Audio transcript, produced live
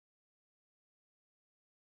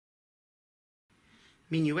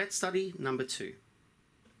Minuet Study number 2.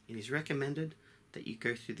 It is recommended that you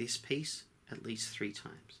go through this piece at least 3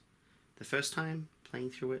 times. The first time, playing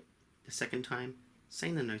through it. The second time,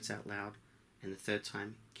 saying the notes out loud. And the third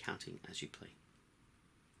time, counting as you play.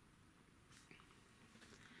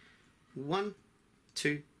 1,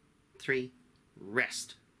 2, 3,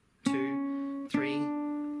 rest. 2, 3,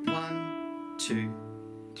 1, 2,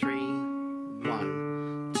 3,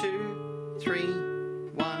 1, 2, 3,